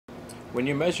When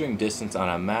you're measuring distance on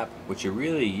a map, what you're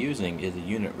really using is a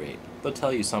unit rate. They'll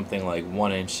tell you something like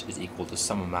 1 inch is equal to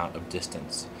some amount of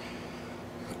distance.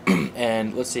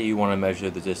 And let's say you want to measure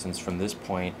the distance from this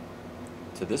point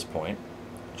to this point.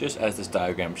 Just as this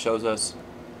diagram shows us,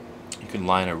 you can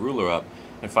line a ruler up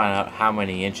and find out how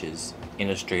many inches in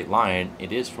a straight line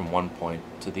it is from one point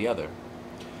to the other.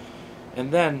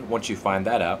 And then, once you find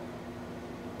that out,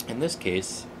 in this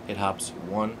case, it hops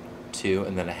 1, 2,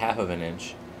 and then a half of an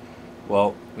inch.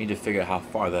 Well, we need to figure out how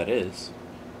far that is.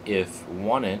 If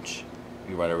 1 inch,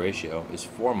 we write a ratio, is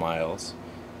 4 miles,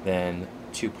 then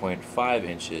 2.5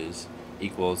 inches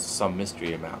equals some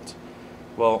mystery amount.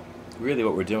 Well, really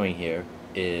what we're doing here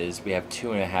is we have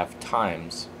 2.5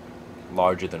 times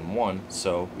larger than 1,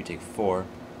 so we take 4,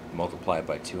 multiply it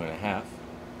by 2.5,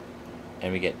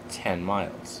 and we get 10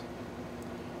 miles.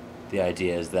 The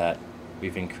idea is that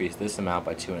we've increased this amount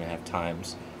by 2.5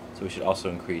 times, so we should also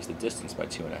increase the distance by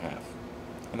 2.5.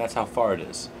 And that's how far it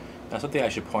is. Now, something I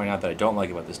should point out that I don't like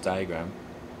about this diagram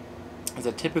is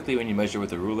that typically when you measure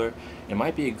with a ruler, it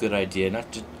might be a good idea not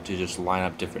to just line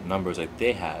up different numbers like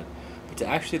they had, but to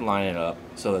actually line it up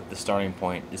so that the starting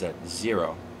point is at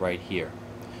 0 right here.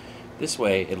 This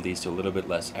way it leads to a little bit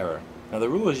less error. Now, the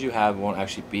rulers you have won't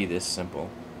actually be this simple.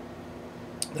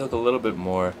 They look a little bit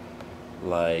more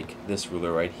like this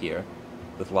ruler right here,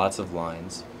 with lots of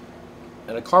lines.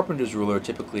 And a carpenter's ruler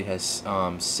typically has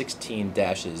 16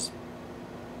 dashes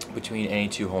between any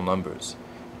two whole numbers.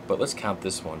 But let's count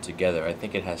this one together. I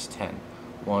think it has 10.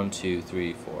 1, 2,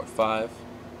 3, 4, 5,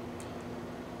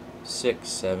 6,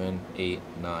 7, 8,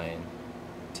 9,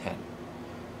 10.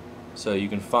 So you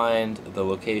can find the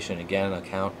location. Again, I'll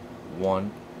count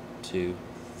 1, 2,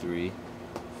 3,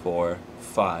 4,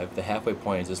 5. The halfway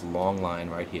point is this long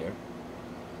line right here.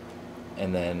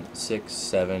 And then 6,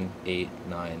 7, 8,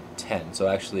 9, 10. So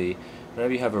actually,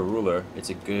 whenever you have a ruler, it's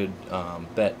a good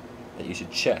bet that you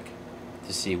should check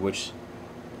to see which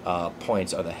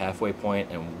points are the halfway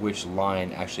point and which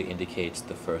line actually indicates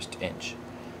the first inch,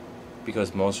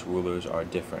 because most rulers are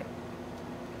different.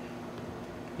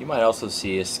 You might also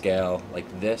see a scale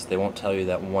like this. They won't tell you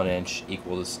that 1 inch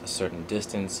equals a certain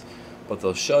distance, but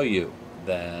they'll show you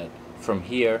that from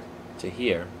here to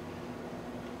here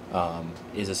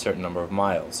is a certain number of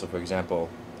miles. So for example,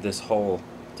 this whole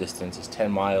distance is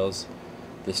 10 miles,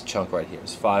 this chunk right here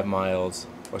is 5 miles,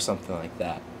 or something like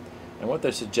that. And what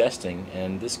they're suggesting,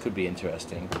 and this could be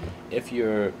interesting, if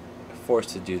you're forced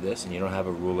to do this and you don't have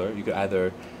a ruler, you could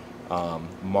either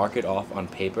mark it off on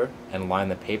paper and line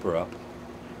the paper up,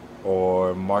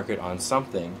 or mark it on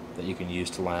something that you can use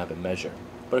to line up and measure.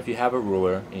 But if you have a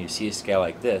ruler and you see a scale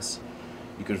like this,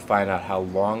 you can find out how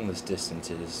long this distance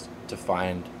is to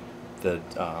find the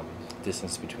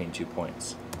distance between 2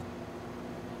 points.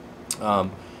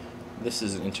 This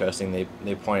is interesting.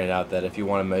 They pointed out that if you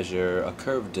want to measure a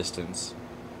curved distance,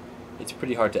 it's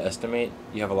pretty hard to estimate.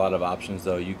 You have a lot of options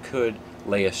though. You could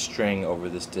lay a string over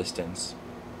this distance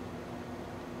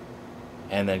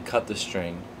and then cut the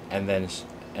string and then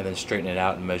straighten it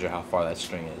out and measure how far that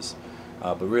string is.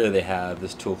 But really they have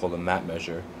this tool called a map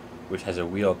measure, which has a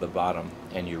wheel at the bottom,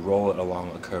 and you roll it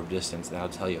along a curved distance and that'll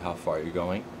tell you how far you're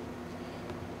going.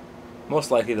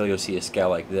 Most likely though you'll see a scale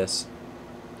like this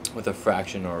with a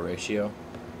fraction or a ratio,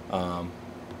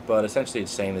 but essentially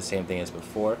it's saying the same thing as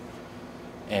before,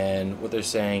 and what they're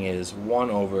saying is 1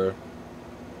 over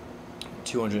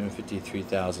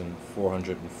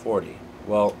 253,440.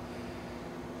 Well,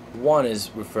 1 is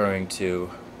referring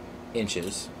to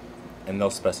inches, and they'll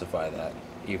specify that,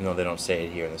 even though they don't say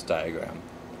it here in this diagram.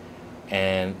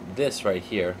 And this right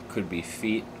here could be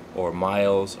feet or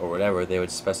miles or whatever. They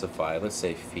would specify, let's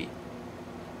say feet.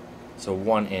 So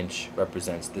 1 inch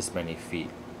represents this many feet.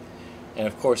 And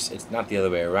of course it's not the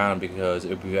other way around, because it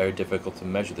would be very difficult to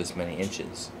measure this many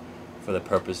inches for the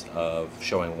purpose of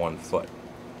showing 1 foot.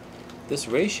 This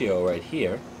ratio right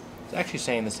here is actually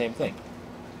saying the same thing,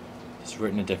 just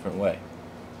written a different way.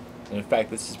 And in fact,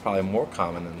 this is probably more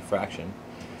common than the fraction.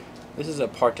 This is a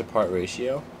part-to-part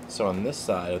ratio. So on this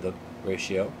side of the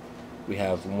ratio we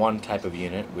have one type of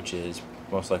unit, which is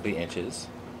most likely inches,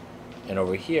 and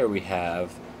over here we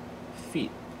have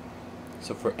feet.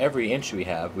 So for every inch we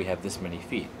have this many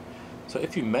feet. So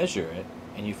if you measure it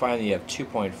and you find that you have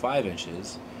 2.5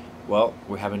 inches, well,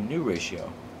 we have a new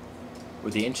ratio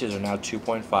where the inches are now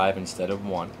 2.5 instead of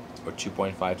 1, or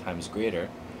 2.5 times greater.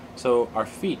 So our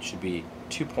feet should be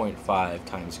 2.5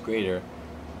 times greater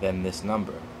than this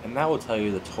number, and that will tell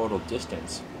you the total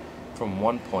distance from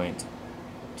one point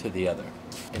to the other.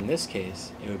 In this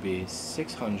case, it would be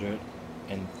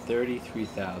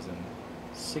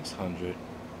 633,600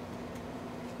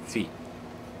 feet.